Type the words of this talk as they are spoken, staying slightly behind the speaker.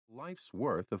life's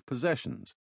worth of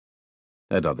possessions.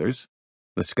 At others,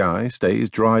 the sky stays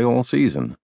dry all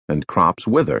season, and crops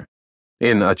wither.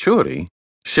 In Achuri,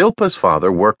 Shilpa's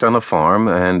father worked on a farm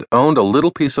and owned a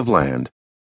little piece of land.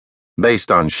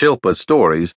 Based on Shilpa's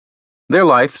stories, their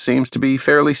life seems to be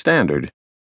fairly standard,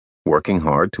 working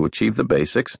hard to achieve the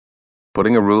basics,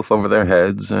 putting a roof over their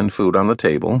heads and food on the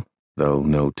table, though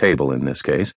no table in this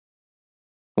case.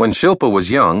 When Shilpa was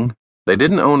young, they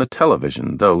didn't own a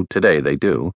television, though today they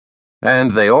do,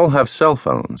 and they all have cell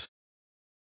phones.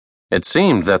 It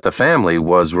seemed that the family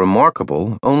was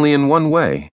remarkable only in one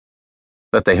way,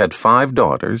 that they had 5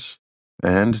 daughters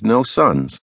and no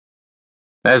sons.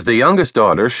 As the youngest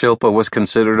daughter, Shilpa was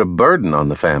considered a burden on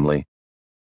the family.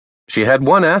 She had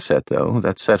one asset, though,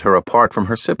 that set her apart from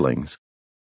her siblings: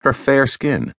 her fair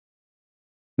skin.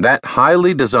 That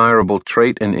highly desirable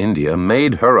trait in India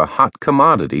made her a hot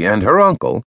commodity, and her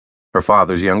uncle, her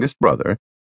father's youngest brother,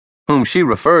 whom she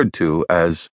referred to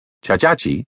as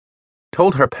Chachachi,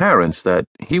 told her parents that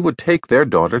he would take their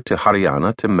daughter to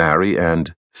Haryana to marry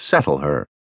and settle her.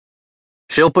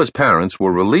 Shilpa's parents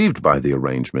were relieved by the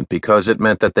arrangement because it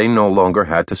meant that they no longer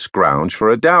had to scrounge for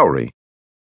a dowry.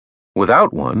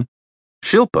 Without one,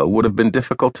 Shilpa would have been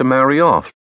difficult to marry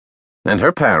off, and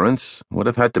her parents would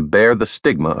have had to bear the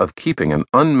stigma of keeping an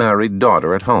unmarried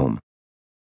daughter at home.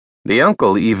 The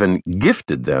uncle even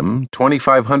gifted them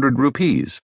 2,500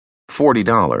 rupees,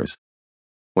 $40,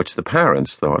 which the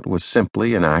parents thought was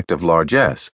simply an act of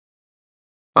largesse.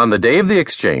 On the day of the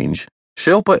exchange,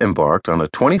 Shilpa embarked on a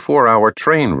 24-hour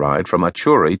train ride from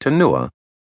Achuri to Nuwa,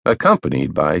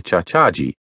 accompanied by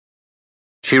Chachaji.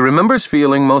 She remembers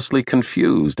feeling mostly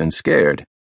confused and scared,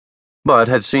 but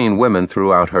had seen women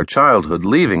throughout her childhood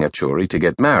leaving Achuri to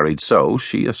get married, so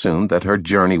she assumed that her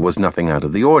journey was nothing out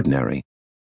of the ordinary.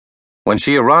 When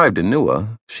she arrived in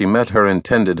Nuwa, she met her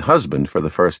intended husband for the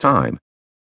first time.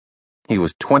 He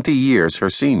was 20 years her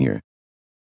senior.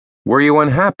 "Were you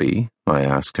unhappy?" I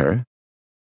asked her.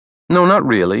 "No, not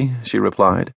really," she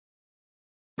replied.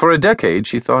 For a decade,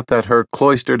 she thought that her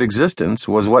cloistered existence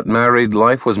was what married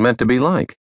life was meant to be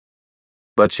like.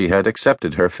 But she had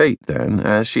accepted her fate then,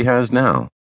 as she has now.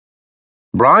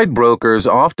 Bride brokers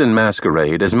often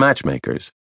masquerade as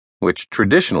matchmakers, which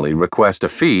traditionally request a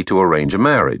fee to arrange a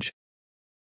marriage.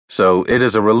 So it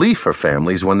is a relief for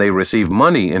families when they receive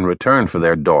money in return for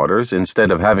their daughters instead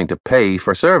of having to pay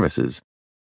for services.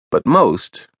 But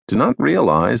most do not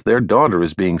realize their daughter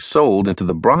is being sold into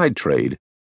the bride trade.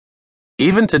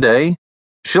 Even today,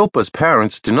 Shilpa's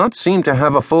parents do not seem to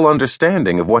have a full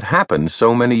understanding of what happened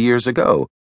so many years ago.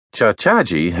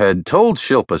 Chachaji had told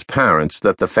Shilpa's parents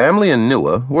that the family in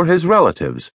Nuwa were his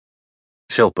relatives.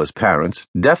 Shilpa's parents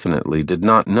definitely did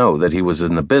not know that he was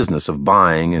in the business of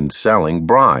buying and selling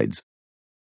brides.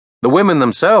 The women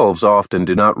themselves often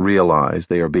do not realize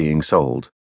they are being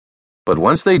sold. But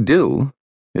once they do,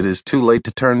 it is too late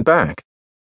to turn back.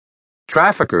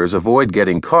 Traffickers avoid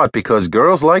getting caught because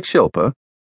girls like Shilpa,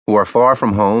 who are far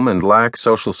from home and lack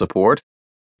social support,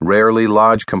 rarely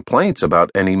lodge complaints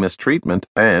about any mistreatment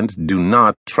and do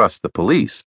not trust the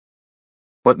police.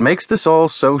 What makes this all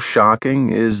so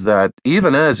shocking is that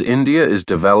even as India is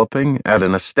developing at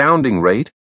an astounding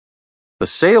rate, the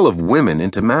sale of women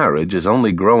into marriage is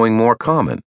only growing more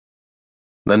common.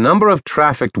 The number of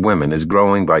trafficked women is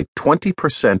growing by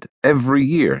 20% every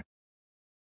year.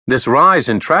 This rise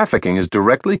in trafficking is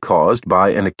directly caused by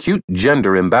an acute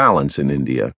gender imbalance in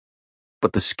India,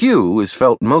 but the skew is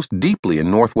felt most deeply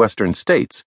in northwestern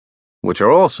states, which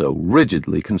are also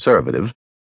rigidly conservative,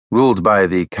 ruled by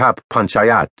the Kap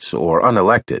Panchayats or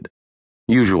unelected,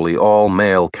 usually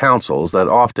all-male councils that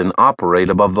often operate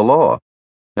above the law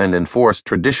and enforce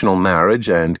traditional marriage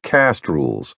and caste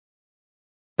rules.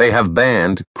 They have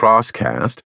banned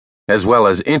cross-caste, as well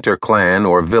as inter-clan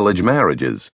or village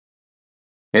marriages.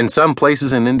 In some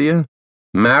places in India,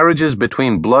 marriages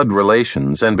between blood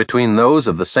relations and between those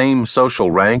of the same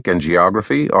social rank and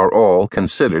geography are all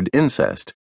considered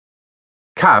incest.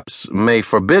 Kaps may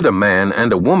forbid a man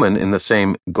and a woman in the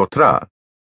same gotra,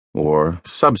 or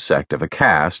subsect of a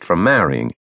caste, from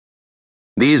marrying.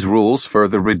 These rules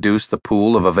further reduce the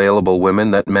pool of available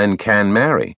women that men can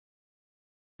marry.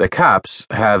 The Kaps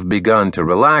have begun to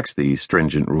relax these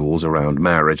stringent rules around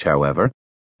marriage, however,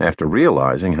 after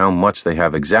realizing how much they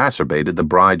have exacerbated the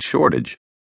bride shortage.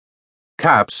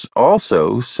 Kaps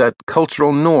also set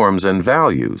cultural norms and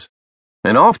values,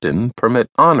 and often permit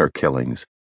honor killings,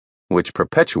 which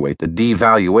perpetuate the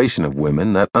devaluation of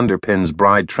women that underpins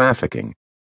bride trafficking.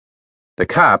 The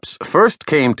Kaps first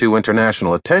came to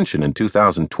international attention in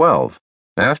 2012,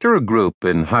 after a group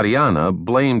in Haryana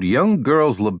blamed young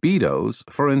girls' libidos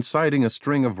for inciting a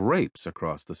string of rapes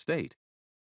across the state.